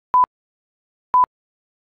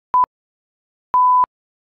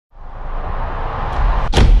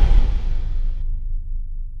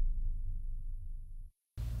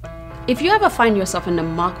If you ever find yourself in a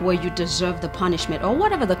muck where you deserve the punishment or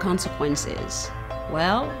whatever the consequence is,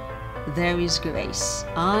 well, there is grace,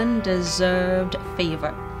 undeserved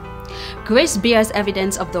favor. Grace bears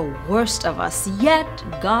evidence of the worst of us, yet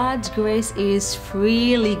God's grace is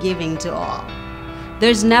freely giving to all.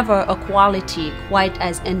 There's never a quality quite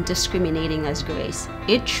as indiscriminating as grace.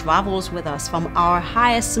 It travels with us from our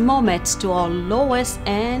highest moments to our lowest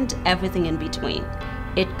and everything in between.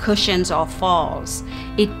 It cushions our falls.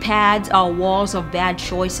 It pads our walls of bad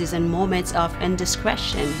choices and moments of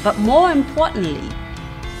indiscretion. But more importantly,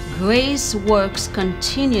 grace works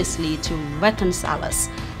continuously to reconcile us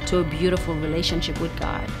to a beautiful relationship with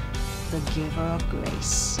God, the giver of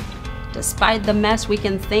grace. Despite the mess we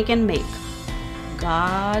can think and make,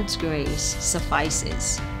 God's grace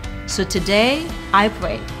suffices. So today, I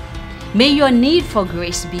pray, may your need for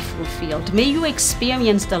grace be fulfilled. May you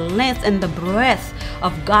experience the length and the breadth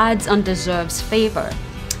of God's undeserved favor,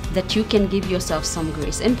 that you can give yourself some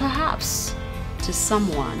grace, and perhaps to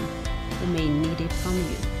someone who may need it from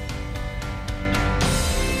you.